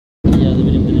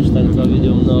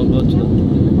идем на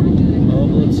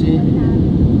облаци.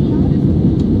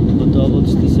 От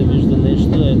облаците се вижда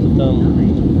нещо, ето там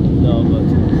на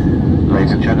облаци.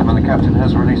 Ladies and gentlemen, the captain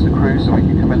has released the crew so we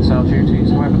can commence our duties.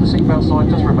 However, the seatbelt sign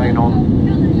does remain on,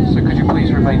 so could you please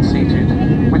remain seated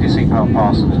with your seatbelt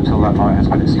fastened until that light has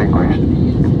been extinguished.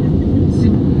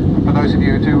 For those of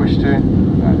you who do wish to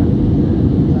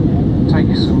take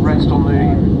some rest on the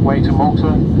way to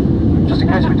Malta, just in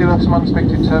case we do have some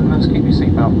unexpected turbulence, keep your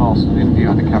seatbelt fastened in view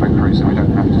of the cabin crew so we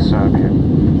don't have to serve you.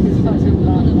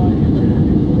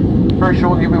 Very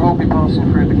shortly we will be passing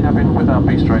through the cabin with our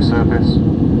bistro service.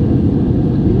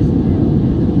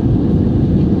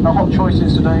 Our hot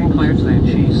choices today include the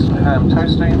cheese ham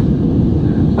toasty,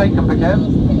 bacon baguette,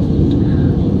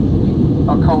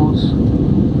 our colds,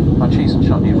 our cheese and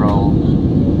chutney roll,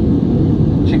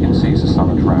 chicken Caesar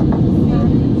salad wrap.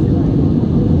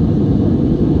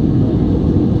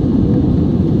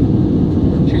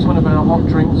 Choose one of our hot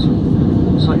drinks,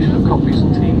 selection of coffees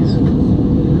and teas,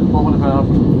 or one of our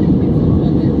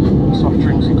soft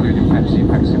drinks including Pepsi,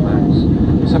 Pepsi Max,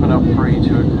 7-Up free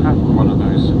to have one of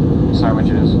those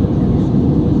sandwiches.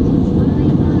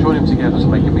 Join them together to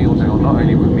make a meal deal. Not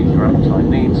only will meet your appetite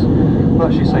needs, but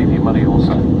actually save you money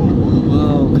also.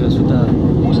 Wow, красота!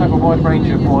 We also have a wide range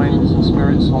of wines and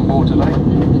spirits on board today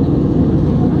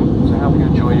to help you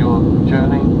enjoy your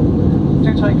journey.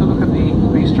 Do take a look at the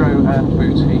Bistro and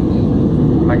Boutique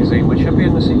magazine, which should be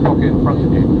in the seat pocket in front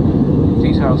of you.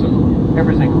 Details of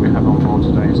everything we have on board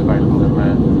today is available in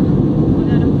there.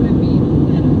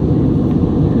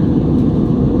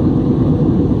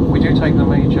 We do take the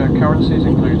major currencies,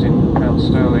 including pound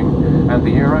sterling and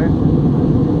the euro.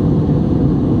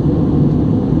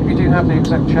 If you do have the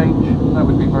exact change, that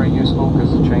would be very useful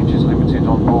because the change is limited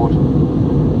on board.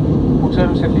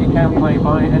 Alternatively, you can pay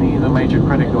by any of the major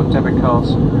credit or debit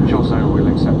cards, which also we'll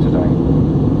accept today.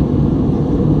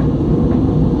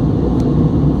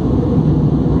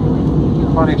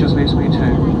 Finally, it just leaves me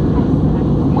to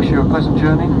wish you a pleasant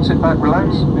journey. Sit back,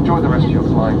 relax, enjoy the rest of your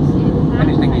flight.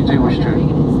 Anything you do wish to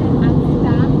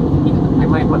be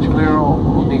made much clearer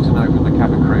or need to know from the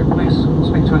cabin crew, please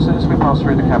speak to us as we pass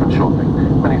through the cabin shortly.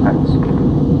 Many thanks.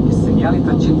 Il segnale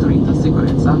traggettorii de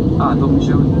siguranță a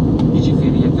domnilor,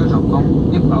 igifirie de jocom,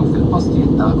 e au fel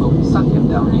postietago, să-l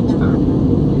dea un